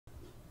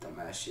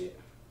that shit.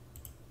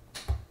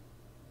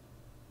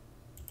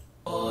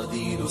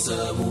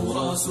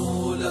 ساموا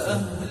رسول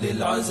أهل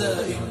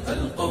العزائم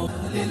القوم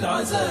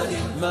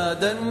للعزائم ما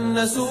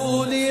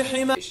دنسوا لي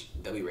حما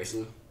W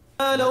Racing.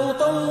 لو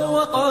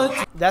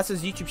طوقت. That's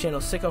his YouTube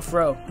channel,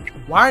 Sickofro.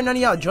 Why are none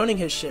of y'all joining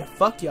his shit?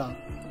 Fuck y'all,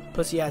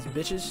 pussy ass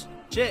bitches.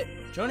 Shit,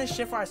 join his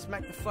shit before I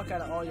smack the fuck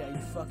out of all y'all, you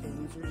fucking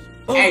losers.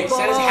 Hey,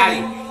 send us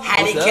Hattie.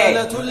 Hattie K.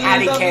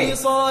 Hattie K.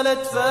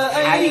 صالت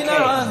فأين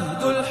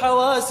عهد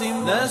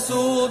الحواسم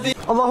ناسوا ب.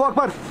 الله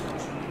أكبر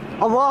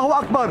الله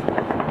أكبر.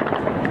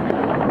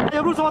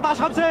 يبرو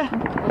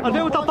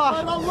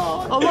 17/5/2013.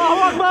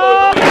 الله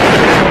أكبر.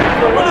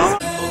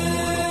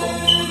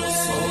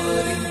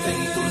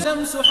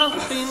 شمس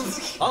حق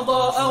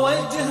أضاء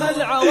وجه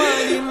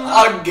العوالم.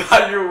 Oh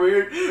god, you're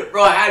weird.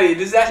 Bro, Hattie,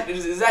 this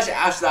is actually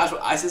the actual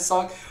ISIS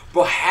song.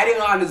 Bro, Hattie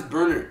on this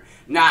burner.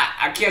 Nah,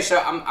 I can't show.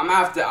 I'm gonna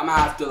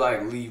have to like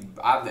leave.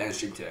 I have to end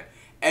stream today.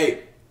 Hey,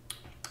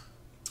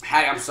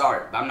 Hattie, I'm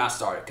sorry, but I'm not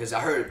sorry because I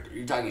heard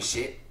you talking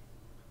shit.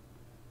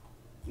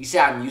 You say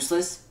I'm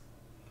useless.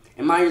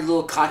 Am I your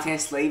little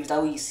content slave? Is that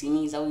what you see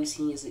me? Is that what you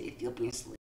see me as an Ethiopian slave?